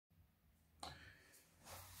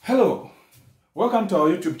Hello, welcome to our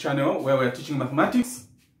YouTube channel where we are teaching mathematics,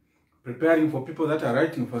 preparing for people that are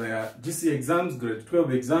writing for their GC exams, grade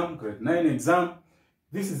 12 exam, grade 9 exam.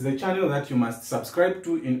 This is the channel that you must subscribe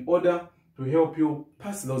to in order to help you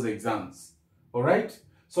pass those exams. Alright,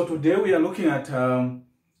 so today we are looking at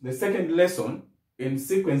the second lesson in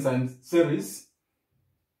sequence and series.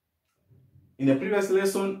 In the previous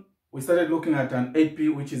lesson, we started looking at an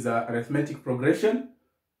AP, which is arithmetic progression.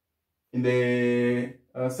 In the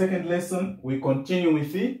second lesson, we continue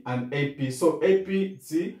with an AP. So AP is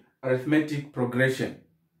the arithmetic progression.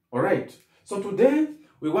 All right. So today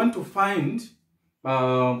we want to find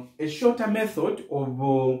a shorter method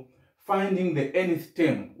of finding the nth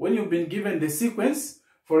term. When you've been given the sequence,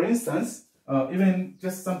 for instance, even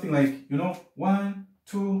just something like, 1,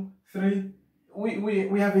 2, 3,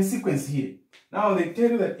 we have a sequence here. Now they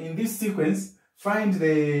tell you that in this sequence, find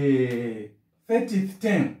the 30th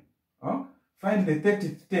term. Find the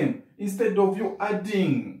 30th term. Instead of you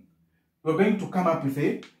adding, we're going to come up with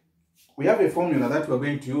we have a formula that we're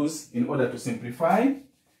going to use in order to simplify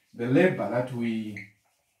the labor that we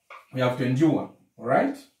have to endure. All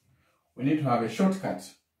right? We need to have a shortcut.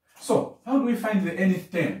 So, how do we find the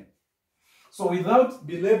nth term? So, without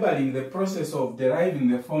belaboring the process of deriving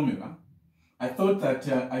the formula, I thought that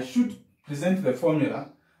I should present the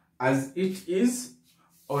formula as it is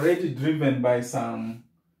already driven by some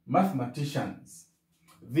mathematicians.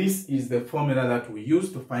 This is the formula that we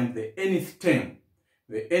use to find the nth term.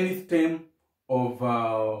 The nth term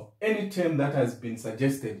of any term that has been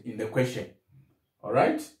suggested in the question.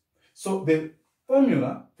 Alright? So the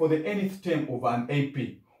formula for the nth term of an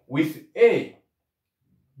AP, with A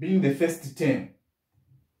being the first term,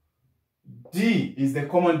 D is the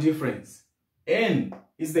common difference, N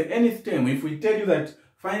is the nth term. If we tell you that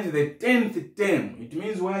find the 10th term, it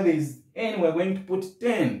means where there is N, we're going to put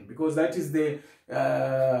 10 because that is the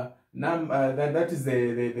number that is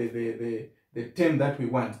the term that we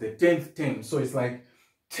want, the 10th term. So it's like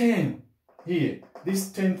 10 here. This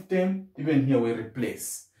 10th term, even here we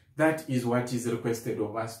replace. That is what is requested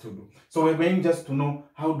of us to do. So we're going just to know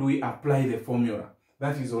how do we apply the formula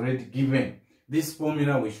that is already given. This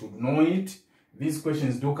formula, we should know it. These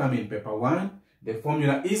questions do come in paper 1. The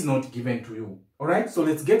formula is not given to you. All right, so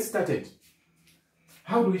let's get started.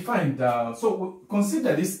 How do we find? So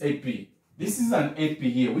consider this AP. This is an AP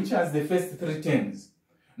here, which has the first 3 terms.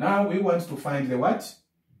 Now we want to find the what?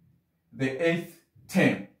 The 8th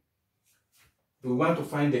term. We want to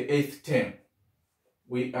find the 8th term.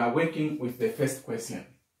 We are working with the first question.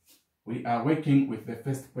 We are working with the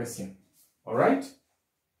first question. All right?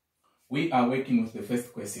 We are working with the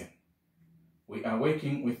first question. We are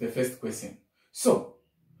working with the first question. So,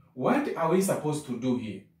 what are we supposed to do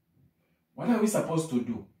here? What are we supposed to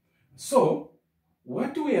do? So,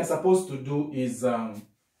 what we are supposed to do is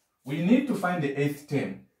we need to find the 8th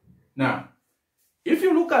term. Now, if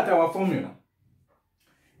you look at our formula,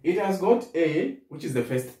 it has got A, which is the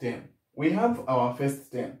first term. We have our first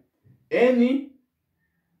term. N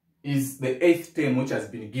is the 8th term which has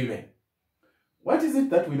been given. What is it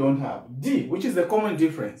that we don't have? D, which is the common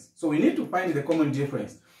difference. So we need to find the common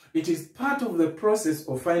difference. It is part of the process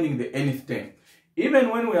of finding the nth term. Even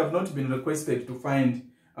when we have not been requested to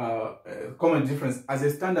find common difference as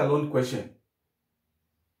a standalone question,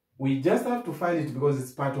 we just have to find it because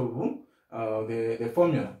it's part of the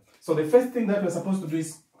formula. So the first thing that we're supposed to do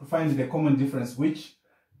is to find the common difference, which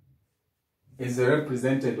is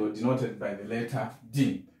represented or denoted by the letter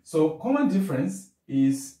D. So common difference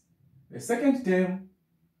is the second term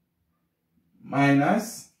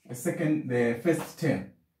minus the first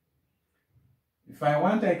term. If I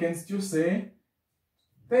want, I can still say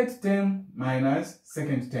third term minus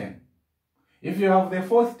second term. If you have the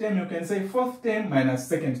fourth term, you can say fourth term minus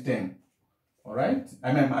second term. All right?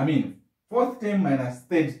 I mean, fourth term minus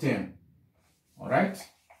third term. All right?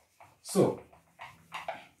 So,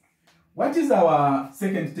 what is our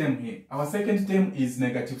second term here? Our second term is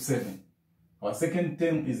 -7. Our second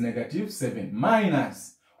term is -7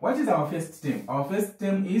 minus, what is our first term? Our first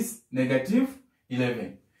term is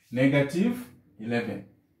 -11. -11.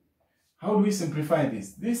 How do we simplify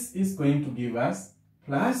this? This is going to give us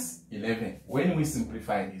 +11 when we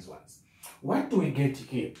simplify these ones. What do we get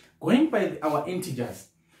here? Going by our integers,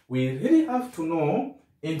 we really have to know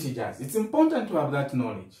integers. It's important to have that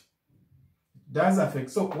knowledge. It does affect.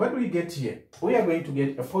 So what do we get here? We are going to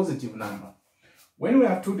get a positive number. When we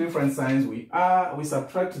have two different signs, we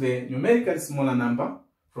subtract the numerically smaller number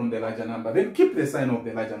from the larger number, then keep the sign of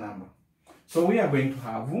the larger number. So we are going to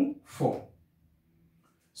have 4.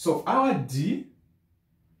 So our D,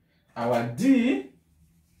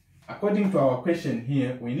 according to our question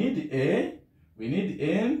here, we need A, We need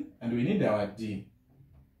n and we need our d.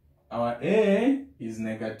 Our a is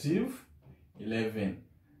negative 11.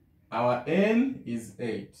 Our n is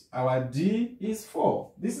 8. Our d is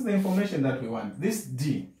 4. This is the information that we want. This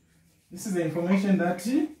d. This is the information that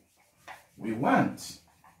we want.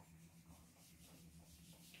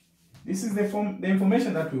 This is the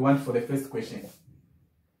information that we want for the first question.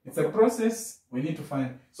 It's a process we need to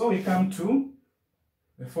find. So we come to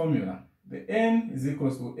the formula. The n is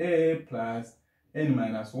equals to a plus n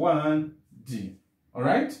minus 1 d.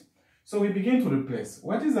 Alright? So we begin to replace.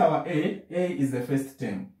 What is our a? A is the first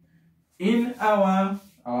term. In our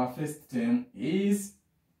first term is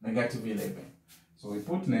negative 11. So we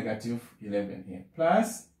put negative 11 here.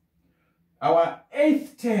 Plus our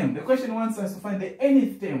 8th term. The question wants us to find the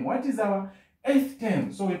nth term. What is our 8th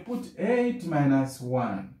term? So we put 8 minus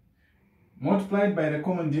 1 multiplied by the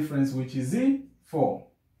common difference, which is 4.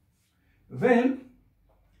 Then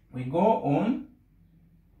we go on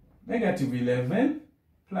negative 11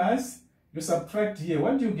 plus, you subtract here.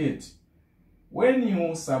 What do you get? When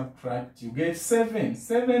you subtract, you get 7.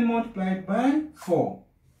 7 multiplied by 4.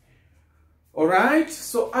 Alright,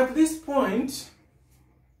 so at this point,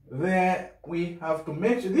 there we have to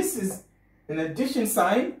make sure this is an addition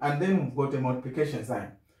sign and then we've got a multiplication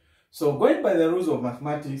sign. So going by the rules of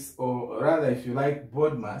mathematics, or rather if you like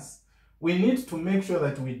board maths, we need to make sure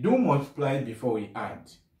that we do multiply before we add.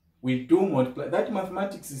 We do multiply. That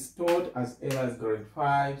mathematics is taught as early as grade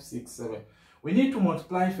 5, 6, 7. We need to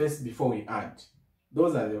multiply first before we add.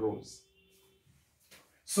 Those are the rules.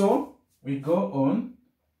 So we go on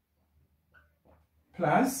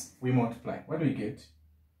plus we multiply. What do we get?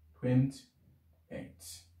 28.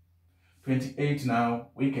 28 now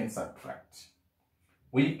we can subtract.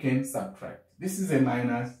 We can subtract. This is a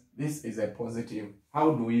minus, this is a positive.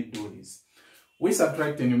 How do we do this? We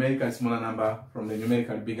subtract a numerical smaller number from the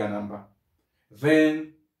numerical bigger number.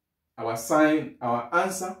 Then our sign, our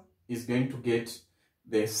answer is going to get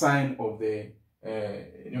the sign of the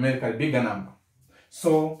numerical bigger number.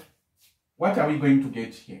 So what are we going to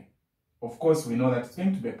get here? Of course, we know that it's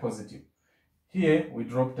going to be a positive. Here we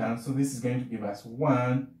drop down, so this is going to give us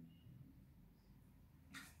 1,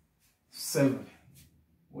 7,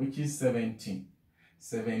 which is 17.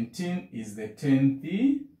 17 is the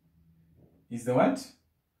 10th, is the what?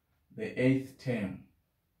 The 8th term,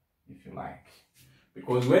 if you like.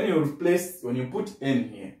 Because when you replace, when you put n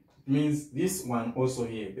here, it means this one also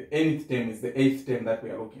here, the nth term is the 8th term that we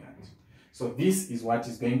are looking at. So this is what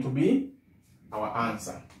is going to be our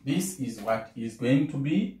answer. This is what is going to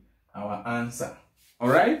be our answer.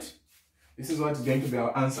 Alright? This is what is going to be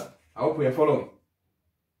our answer. I hope we are following.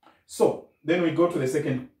 So, then we go to the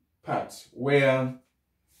second part where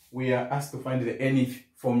we are asked to find the nth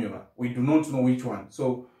formula. We do not know which one.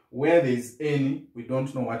 So, where there is n, we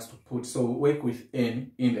don't know what to put. So, work with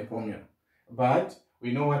n in the formula. But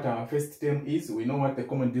we know what our first term is. We know what the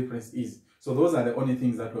common difference is. So, those are the only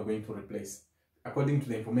things that we're going to replace. According to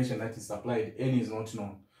the information that is supplied, n is not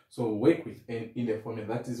known. So, work with n in the formula.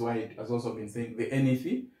 That is why it has also been saying the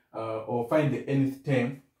nth, or find the nth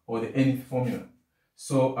term or the nth formula.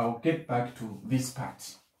 So, I'll get back to this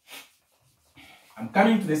part. I'm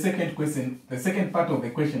coming to the second question, the second part of the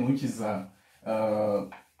question, which is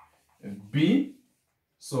B.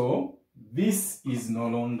 So, this is no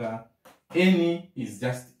longer n, is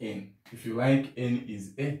just n. If you like, n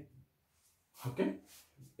is a. Okay?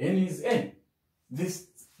 N is n. This,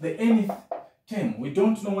 the nth term, we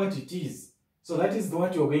don't know what it is. So, that is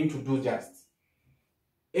what you're going to do just.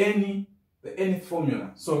 The nth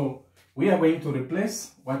formula. So, we are going to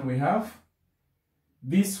replace what we have.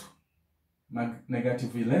 This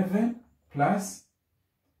negative 11 plus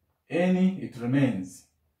n, it remains.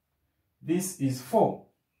 This is 4.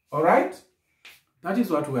 Alright? That is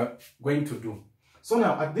what we are going to do. So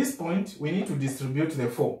now at this point, we need to distribute the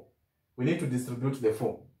 4. We need to distribute the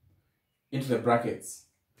 4 into the brackets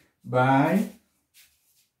by,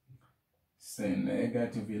 say,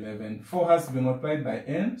 negative 11. 4 has to be multiplied by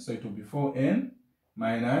n, so it will be 4n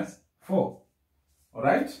minus 4.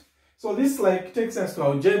 Alright? So this like takes us to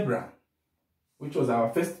algebra, which was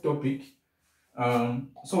our first topic.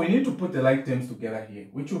 So we need to put the like terms together here,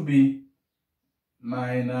 which will be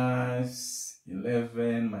minus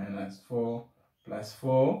 11 minus 4 plus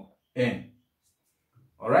 4n.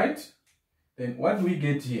 Alright? Then what do we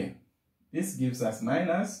get here? This gives us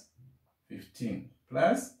minus 15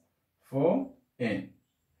 plus 4n.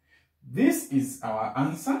 This is our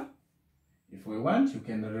answer. If we want, you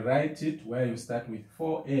can rewrite it where you start with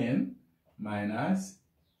 4n minus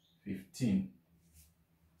 15.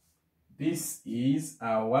 This is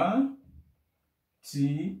our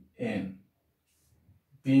Tn.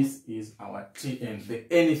 This is our Tn, the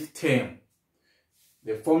nth term.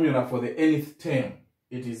 The formula for the nth term,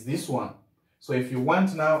 it is this one. So if you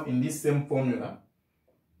want now in this same formula,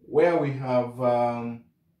 where we have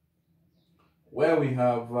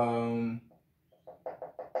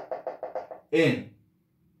n,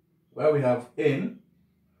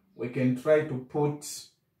 we can try to put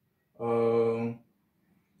what?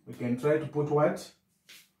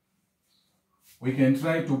 We can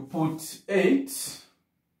try to put 8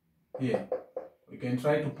 here. We can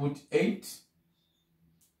try to put 8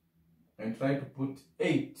 and try to put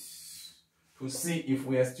 8 to see if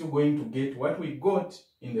we are still going to get what we got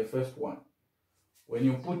in the first one. When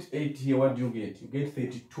you put 8 here, what do you get? You get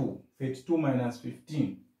 32. 32 minus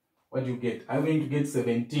 15. What do you get? I'm going to get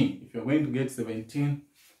 17. If you're going to get 17,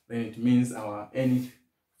 then it means our nth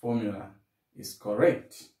formula is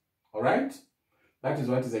correct. All right? That is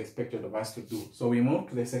what is expected of us to do. So we move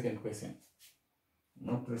to the second question.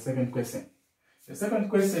 The second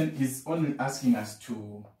question is only asking us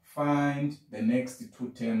to find the next two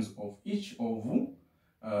terms of each of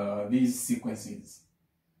these sequences.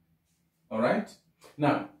 All right?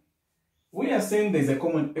 Now, we are saying there's a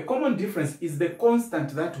common difference is the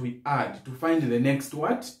constant that we add to find the next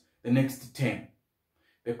what? The next term.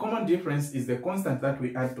 The common difference is the constant that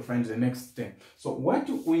we add to find the next term. So what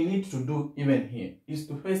we need to do even here is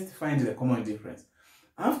to first find the common difference.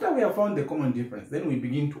 After we have found the common difference, then we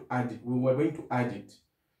begin to add it. We were going to add it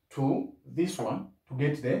to this one to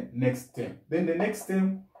get the next term. Then the next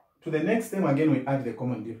term, to the next term again, we add the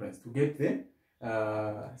common difference to get the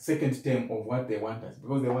second term of what they want us,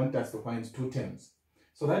 because they want us to find two terms.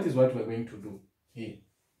 So that is what we're going to do here.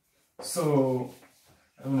 So,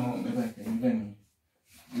 I don't know, maybe I can even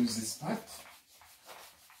use this part.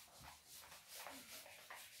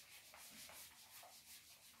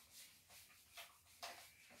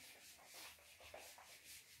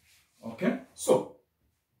 Okay, so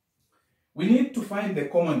we need to find the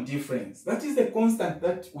common difference. That is the constant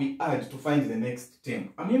that we add to find the next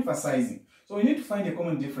term. I'm emphasizing. So we need to find a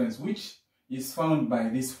common difference, which is found by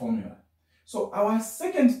this formula. So our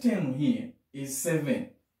second term here is 7.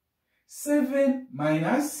 7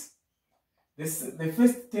 minus the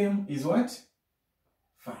first term is what?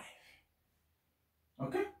 5.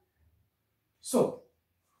 Okay? So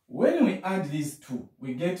when we add these two,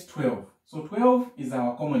 we get 12. So 12 is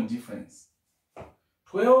our common difference.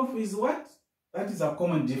 12 is what? That is our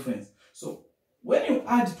common difference. So when you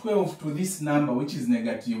add 12 to this number, which is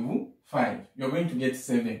 -5, you're going to get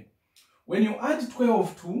 7. When you add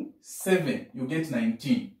 12 to 7, you get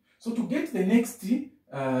 19. So to get the next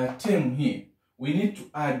term here, we need to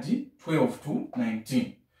add 12 to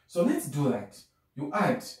 19. So let's do that. You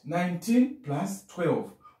add 19 plus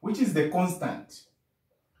 12, which is the constant.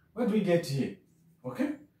 What do we get here?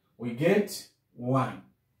 Okay? We get 1.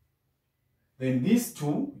 Then these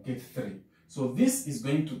two, we get 3. So this is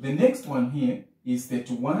going to, the next one here is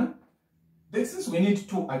 31. Since we need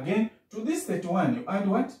 2 again, to this 31, you add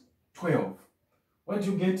what? 12. What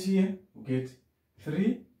do you get here? You get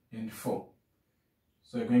 3 and 4.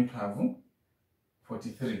 So you're going to have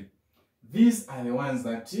 43. These are the ones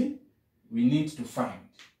that we need to find.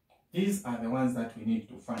 These are the ones that we need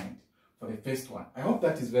to find for the first one. I hope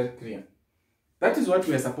that is very clear. That is what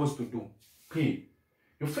we are supposed to do. Okay.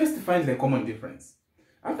 You first find the common difference.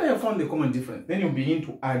 After you have found the common difference, then you begin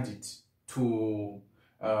to add it to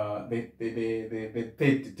the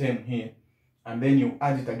third term here, and then you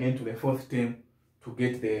add it again to the fourth term to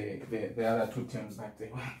get the other two terms that they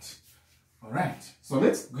want. All right. So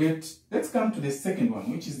let's come to the second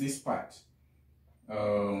one, which is this part.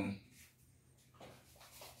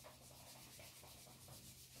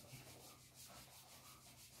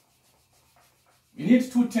 We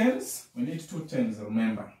need two terms. We need two terms,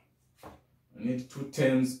 remember. We need two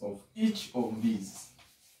terms of each of these.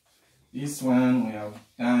 This one, we have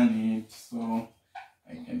done it, so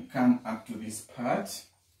I can come up to this part.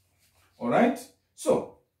 All right?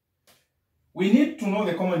 So, we need to know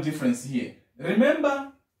the common difference here.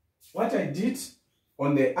 Remember what I did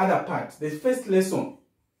on the other part, the first lesson.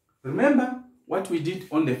 Remember what we did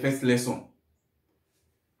on the first lesson.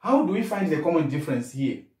 How do we find the common difference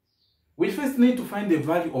here? We first need to find the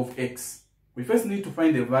value of x. We first need to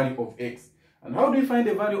find the value of x. And how do we find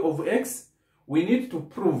the value of x? We need to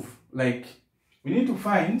prove, we need to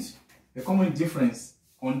find the common difference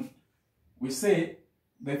on, we say,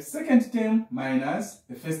 the second term minus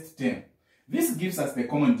the first term. This gives us the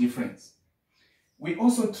common difference. We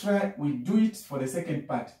also we do it for the second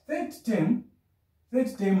part. Third term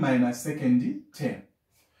minus second term.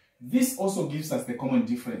 This also gives us the common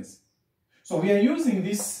difference. So we are using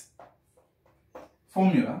this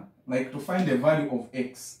formula, like to find the value of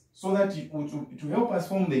x, so that it will help us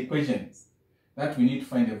form the equations that we need to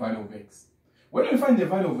find the value of x. When we find the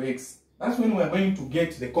value of x, that's when we are going to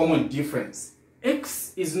get the common difference.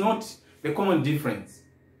 X is not the common difference.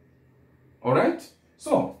 Alright?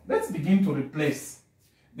 So let's begin to replace.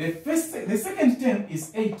 The second term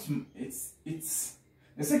is 8.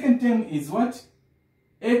 The second term is what?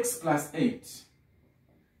 X plus 8.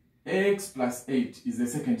 X plus 8 is the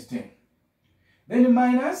second term. Then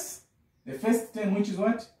minus the first term, which is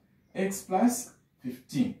what? X plus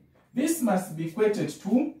 15. This must be equated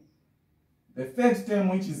to the third term,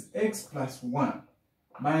 which is x plus 1,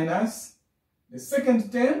 minus the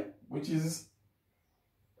second term, which is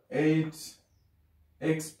 8x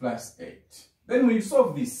plus 8. Then we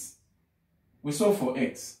solve this. We solve for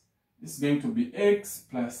x. This is going to be x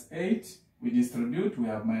plus 8. We distribute, we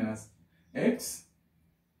have minus x.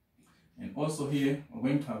 And also here, we're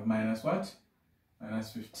going to have minus what?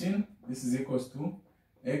 Minus 15. This is equals to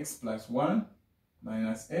x plus 1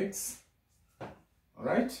 minus x.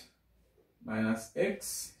 Alright? Minus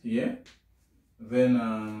x here.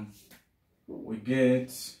 Then we get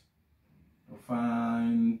to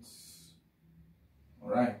find,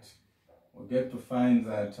 alright, we get to find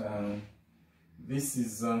that this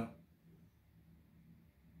is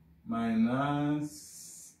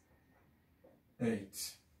minus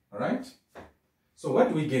 8. Alright? So what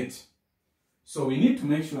do we get? So we need to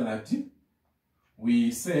make sure that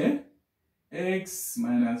we say x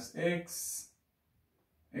minus x,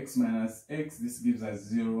 x minus x, this gives us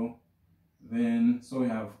 0. Then, so we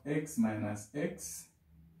have x minus x,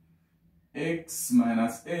 x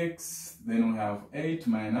minus x, then we have 8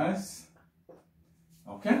 minus,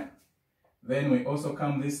 okay? Then we also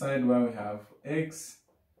come this side where we have x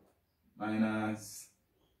minus,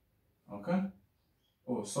 okay?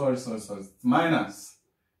 Oh, sorry, it's minus.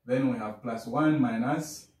 Then we have plus 1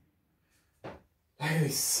 minus, like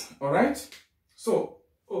this, alright? So,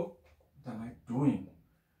 oh, what am I doing?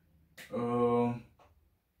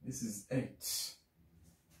 This is 8.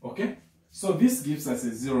 Okay? So this gives us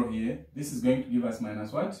a 0 here. This is going to give us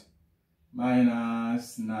minus what?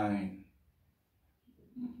 Minus 9.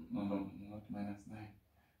 No, not minus 9.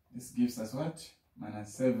 This gives us what?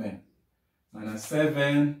 Minus 7. Minus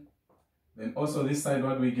 7. Then also this side,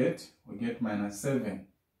 what we get? We get minus 7.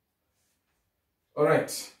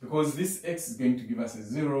 Alright, because this x is going to give us a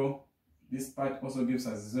 0. This part also gives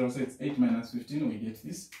us 0. So it's 8 minus 15. We get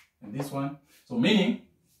this and this one. So meaning,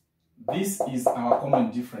 this is our common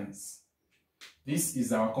difference. This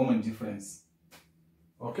is our common difference.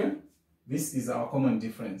 Okay? This is our common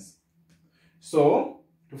difference. So,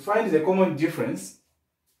 to find the common difference,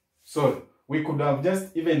 so we could have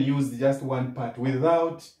just even used just one part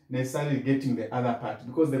without necessarily getting the other part,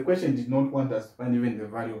 because the question did not want us to find even the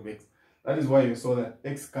value of x. That is why you saw that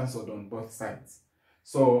x cancelled on both sides.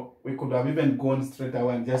 So we could have even gone straight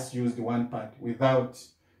away and just used one part without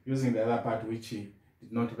using the other part, which did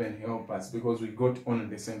not even help us because we got on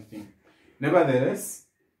the same thing. Nevertheless,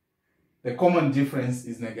 the common difference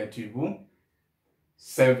is negative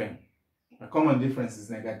 7. The common difference is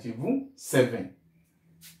negative 7.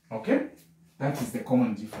 Okay? That is the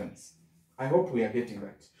common difference. I hope we are getting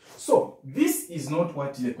that. So, this is not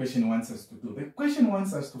what the question wants us to do. The question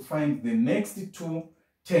wants us to find the next two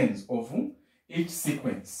terms of each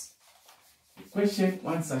sequence. The question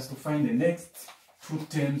wants us to find the next two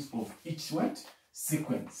terms of each what?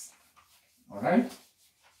 Sequence. Alright?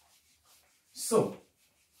 So,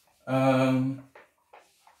 as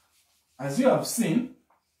you have seen,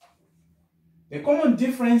 the common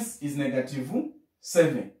difference is negative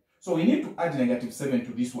 7. So we need to add negative 7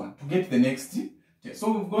 to this one to get the next term.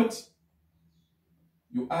 So we've got,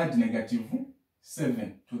 you add negative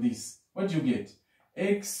 7 to this. What do you get?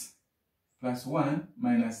 X plus 1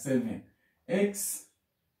 minus 7. X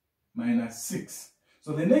minus 6.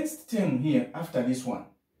 So the next term here after this one,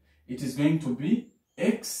 it is going to be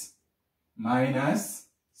x minus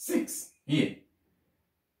 6 here.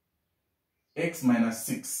 X minus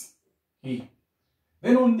 6 here.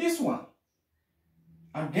 Then on this one,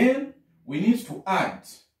 again, we need to add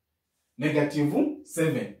negative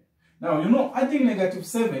 7. Now, you know, adding negative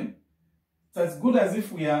 7, it's as good as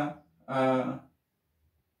if we are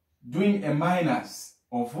doing a minus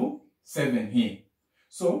of 7 here.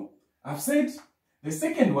 So, I've said the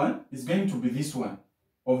second one is going to be this one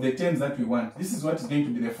of the terms that we want. This is what is going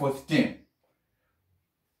to be the fourth term.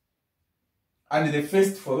 And the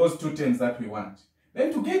first for those two terms that we want.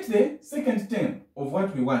 Then to get the second term of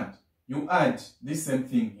what we want, you add this same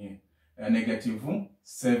thing here. Negative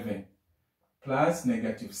 7 plus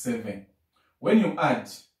negative 7. When you add,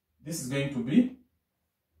 this is going to be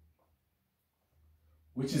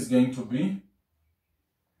which is going to be,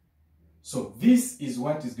 so this is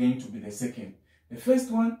what is going to be the second. The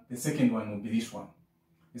first one, the second one will be this one.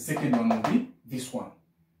 The second one will be this one.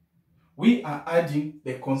 We are adding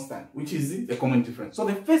the constant, which is the common difference. So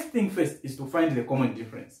the first thing first is to find the common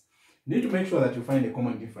difference. You need to make sure that you find the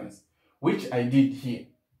common difference, which I did here.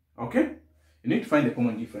 Okay? You need to find the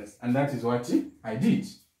common difference, and that is what I did.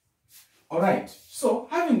 Alright, so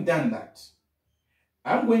having done that,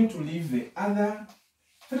 I'm going to leave the other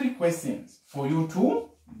 3 questions for you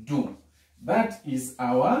to do. That is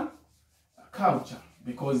our culture,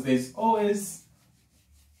 because there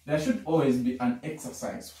should always be an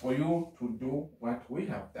exercise for you to do what we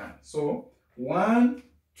have done. So 1,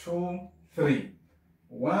 2, 3.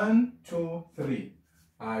 1, 2, 3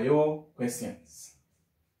 are your questions.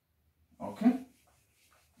 Okay?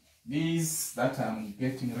 These that I'm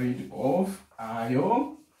getting rid of are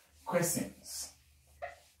your questions.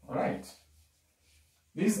 Alright.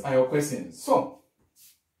 These are your questions. So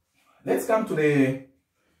let's come to the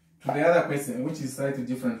other question, which is slightly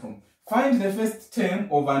different from find the first term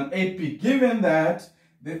of an AP, given that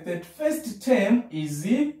the 31st term is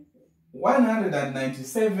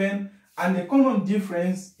 197 and the common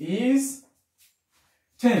difference is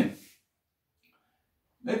 10.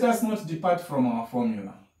 Let us not depart from our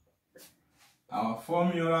formula. Our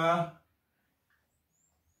formula,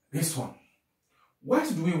 this one.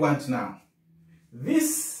 What do we want now?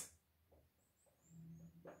 This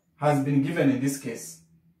has been given in this case.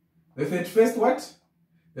 The 31st what?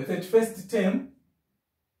 The 31st term,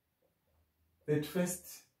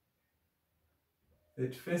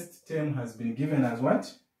 31st term has been given as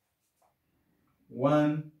what?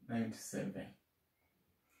 197.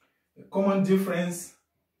 The common difference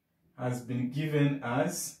has been given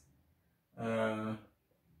as 10.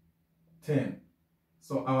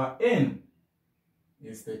 So our n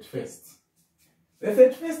is 31st. The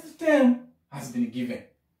 31st term has been given.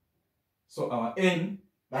 So our n,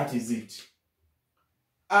 that is it.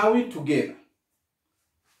 Are we together?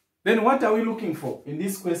 Then what are we looking for in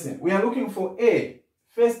this question? We are looking for A,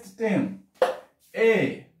 first term.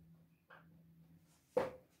 A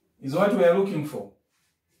is what we are looking for.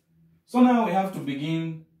 So now we have to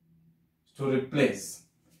begin to replace.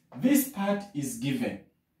 This part is given.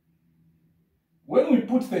 When we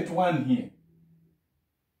put 31 here,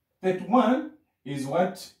 31 is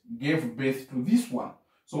what gave birth to this one.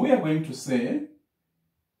 So we are going to say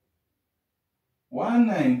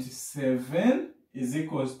 197 is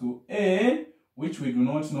equals to A, which we do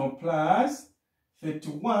not know, plus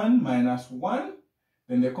 31 minus 1,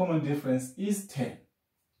 then the common difference is 10.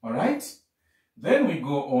 Alright? Then we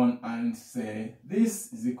go on and say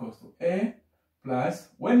this is equals to A plus,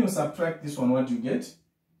 when you subtract this one, what do you get?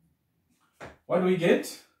 What do we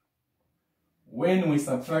get? When we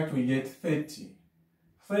subtract, we get 30.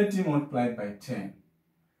 30 multiplied by 10.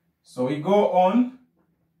 So we go on,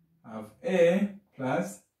 have A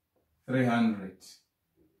plus 300.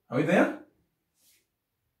 Are we there?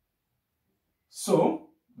 So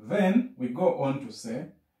then we go on to say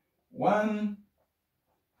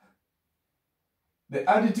the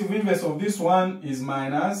additive inverse of this one is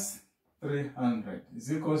minus 300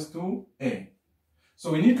 is equals to A.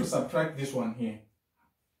 So we need to subtract this one here.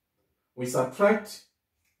 We subtract,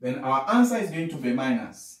 then our answer is going to be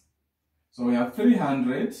minus. So we have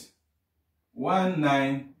 300,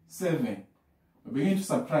 197. We begin to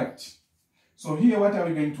subtract. So here, what are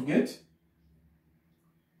we going to get?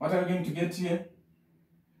 What are we going to get here?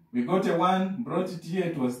 We got a 1, brought it here,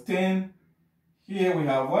 it was 10. Here we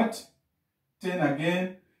have what? 10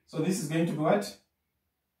 again. So this is going to be what?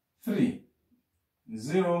 3,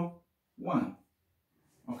 0, 1.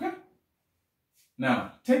 Okay?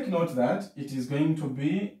 Now, take note that it is going to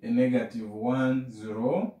be a negative 1,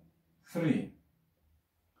 0, 3.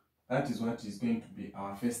 That is what is going to be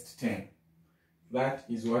our first term. That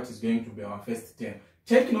is what is going to be our first term.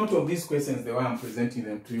 Take note of these questions the way I'm presenting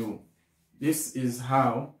them to you. This is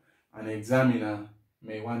how an examiner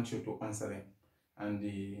may want you to answer them. And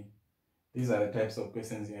these are the types of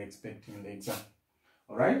questions you're expecting in the exam.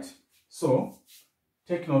 Alright? So,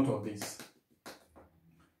 take note of this.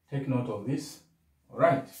 Take note of this.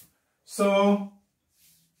 Alright. So,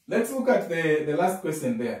 let's look at the last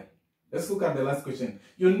question there. Let's look at the last question.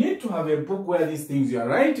 You need to have a book where these things, you are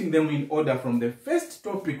writing them in order from the first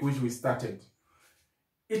topic which we started.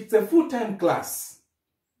 It's a full-time class.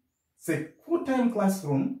 It's a full-time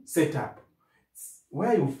classroom setup. It's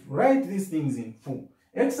where you write these things in full.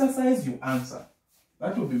 Exercise, you answer.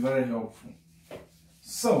 That will be very helpful.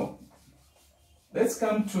 So, let's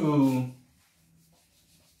come to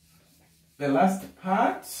the last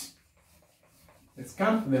part. Let's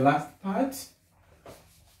come to the last part.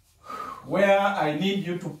 where I need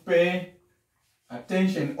you to pay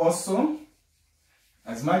attention also,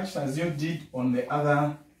 as much as you did on the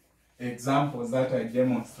other examples that I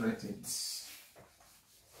demonstrated.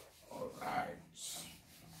 All right.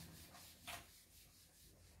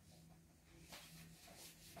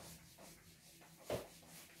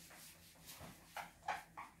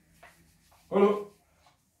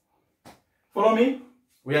 Follow me.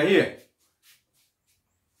 We are here.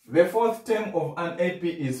 The fourth term of an AP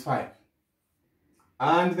is 5.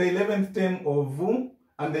 And the 11th term of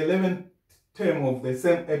and the 11th term of the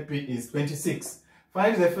same AP is 26.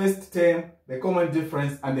 Find the first term, the common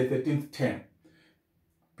difference, and the 13th term.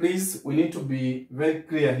 Please, we need to be very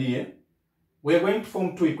clear here. We are going to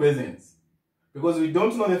form two equations. Because we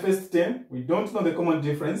don't know the first term, we don't know the common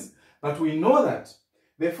difference, but we know that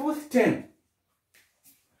the fourth term,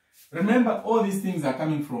 remember all these things are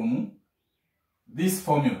coming from this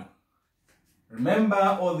formula.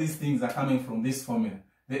 Remember all these things are coming from this formula.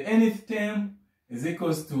 The nth term is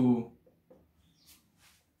equals to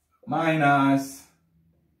minus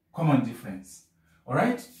common difference.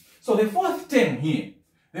 Alright? So the fourth term here,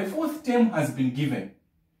 the fourth term has been given.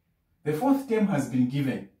 The fourth term has been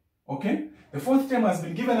given. Okay? The fourth term has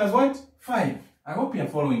been given as what? 5. I hope you are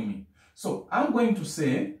following me. So I'm going to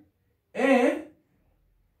say A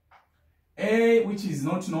which is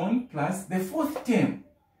not known plus the fourth term.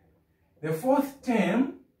 The fourth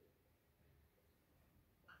term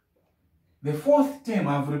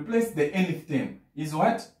I've replaced the nth term is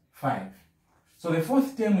what? 5. So the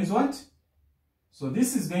fourth term is what? So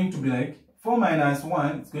this is going to be like 4 minus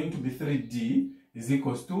 1, it's going to be 3d is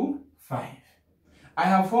equals to 5. I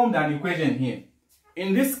have formed an equation here.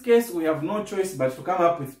 In this case, we have no choice but to come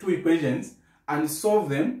up with two equations and solve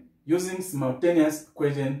them using simultaneous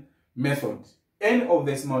equation method. Any of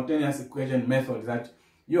the simultaneous equation method that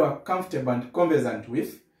you are comfortable and conversant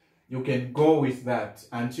with, you can go with that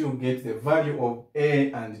until you get the value of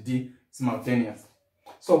A and D simultaneously.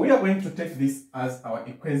 So we are going to take this as our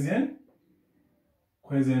equation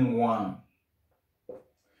 1.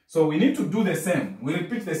 So we need to do the same. We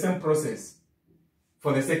repeat the same process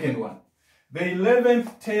for the second one. The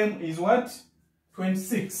 11th term is what?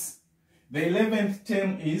 26. The 11th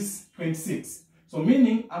term is 26. So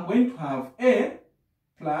meaning I'm going to have A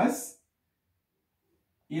plus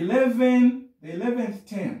 11. The 11th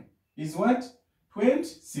term is what?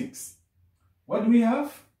 26. What do we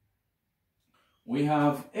have? We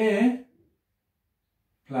have A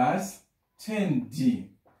plus 10D.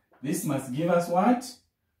 This must give us what?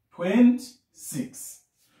 26.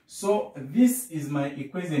 So this is my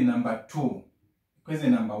equation number 2.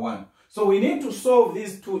 Equation number 1. So we need to solve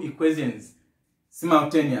these two equations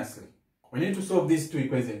simultaneously. We need to solve these two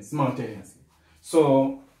equations simultaneously.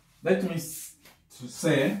 So let me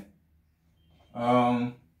say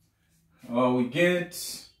we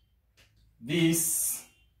get this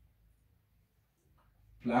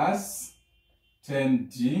plus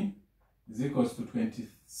 10d is equals to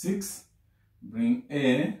 26. Bring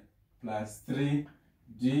A plus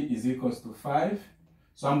 3d is equals to 5.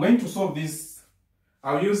 So I'm going to solve this.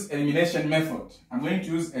 I'll use elimination method. I'm going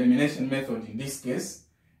to use elimination method in this case.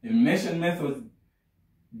 Elimination method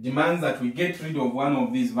demands that we get rid of one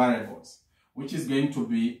of these variables, which is going to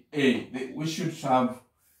be A. It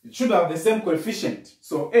should have the same coefficient.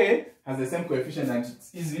 So A has the same coefficient and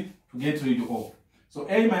it's easy to get rid of. So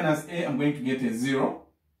A minus A, I'm going to get a 0,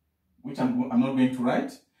 which I'm not going to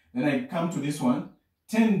write. Then I come to this one,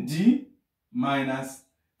 10d minus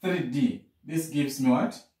 3d. This gives me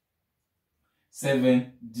what?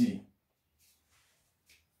 7d.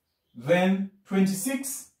 Then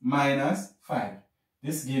 26 minus 5.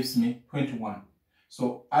 This gives me 21.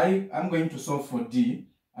 So I'm going to solve for d,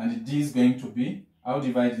 and d is going to be, I'll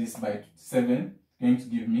divide this by 7, going to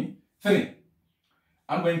give me 3.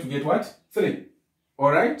 I'm going to get what? 3.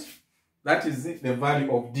 Alright? That is the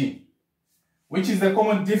value of d, which is the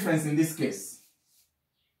common difference in this case.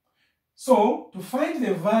 So, to find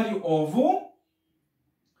the value of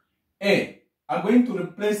A, I'm going to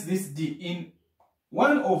replace this d in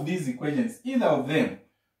one of these equations, either of them.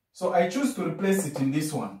 So, I choose to replace it in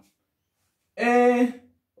this one. A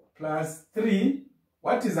plus 3,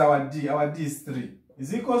 what is our d? Our d is 3,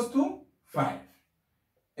 is equals to 5.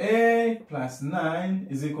 A plus 9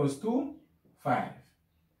 is equals to 5.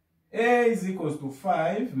 A is equals to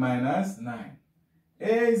 5 minus 9.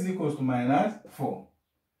 A is equals to minus 4.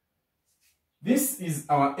 This is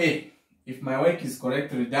our A, if my work is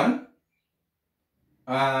correctly done.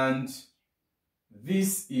 And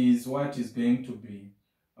this is what is going to be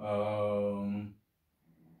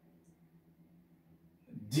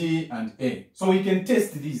D and A. So we can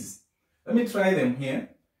test these. Let me try them here.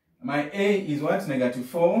 My A is what? Negative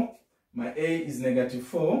 4. My A is negative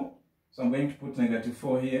 4. So I'm going to put negative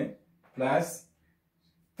 4 here. Plus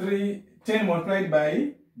 10 multiplied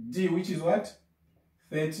by D, which is what?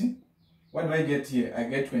 30. What do I get here? I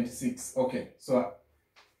get 26. Okay, so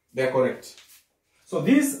they're correct. So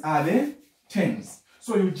these are the terms.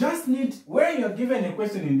 So you just need, when you're given a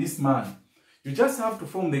question in this manner, you just have to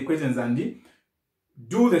form the equations and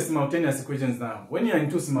do the simultaneous equations now. When you're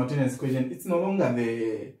into simultaneous equation, it's no longer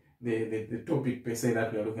the topic per se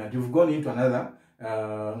that we are looking at. You've gone into another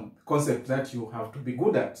concept that you have to be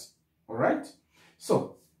good at. All right?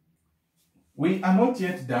 So, we are not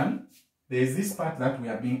yet done. There is this part that we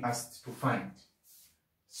are being asked to find.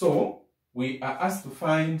 So, we are asked to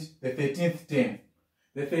find the 13th term.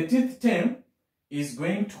 The 13th term is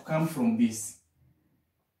going to come from this.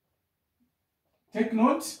 Take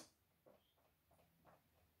note.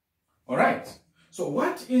 All right. So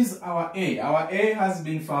what is our A? Our A has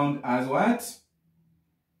been found as what?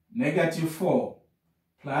 Negative 4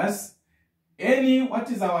 plus any,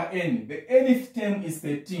 what is our N? The nth term is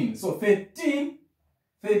 13. So 13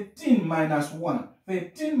 minus 1.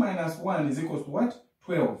 13 minus 1 is equal to what?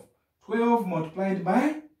 12. 12 multiplied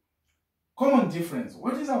by common difference.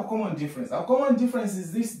 What is our common difference? Our common difference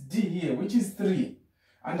is this D here, which is 3.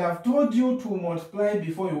 And I've told you to multiply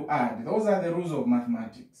before you add. Those are the rules of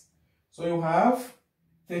mathematics. So you have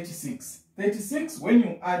 36. 36, when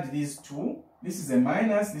you add these two, this is a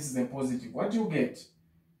minus, this is a positive. What do you get?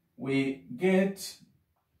 We get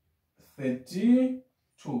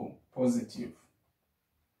 32 positive.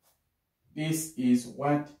 This is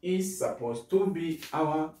what is supposed to be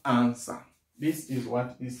our answer. This is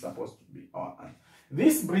what is supposed to be our answer.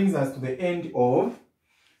 This brings us to the end of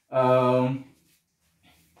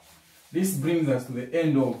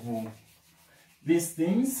these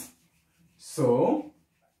things. So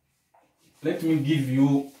let me give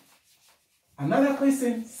you another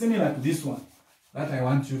question similar to this one that I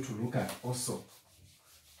want you to look at also.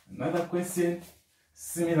 Another question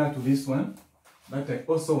similar to this one that I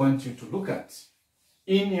also want you to look at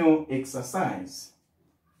in your exercise.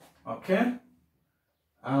 Okay?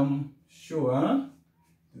 I'm sure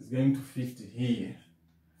it's going to fit here.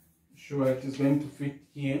 Sure it is going to fit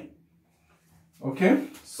here. Okay,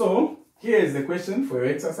 so here is the question for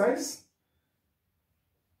your exercise.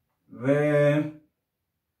 The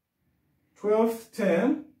 12th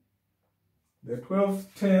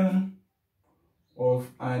term of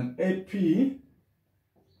an AP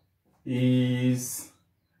is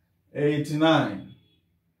 89,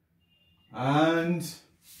 and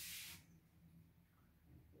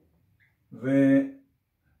the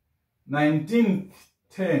 19th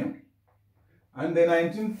term,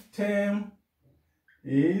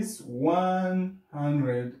 is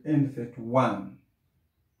 131.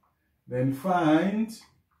 Then find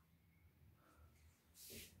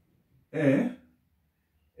A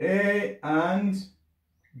and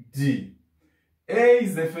D. A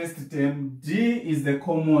is the first term, D is the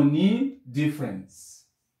common difference.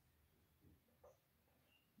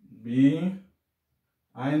 B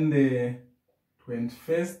and the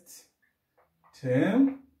 21st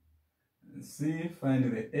term, and C,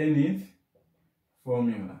 find the nth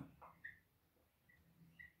formula.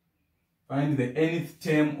 Find the nth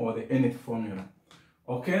term or the nth formula.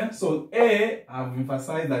 Okay, so A, I've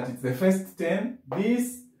emphasized that it's the first term.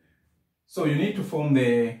 This, so you need to form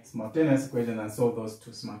the simultaneous equation and solve those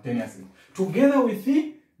two simultaneously, together with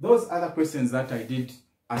those other questions that I did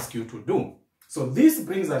ask you to do. So this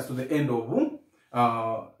brings us to the end of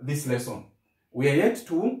this lesson. We are yet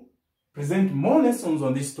to present more lessons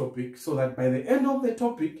on this topic, so that by the end of the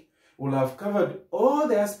topic, we'll have covered all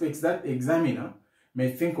the aspects that the examiner may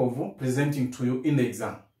think of presenting to you in the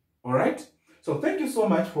exam. All right? So thank you so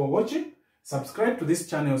much for watching. Subscribe to this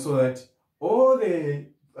channel so that all the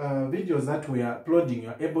videos that we are uploading,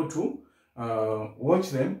 you're able to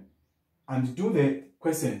watch them and do the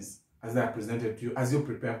questions as they are presented to you as you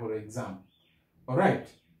prepare for the exam. All right?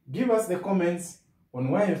 Give us the comments on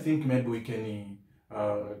why you think maybe we can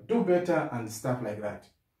do better and stuff like that.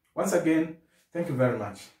 Once again, thank you very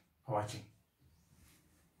much for watching.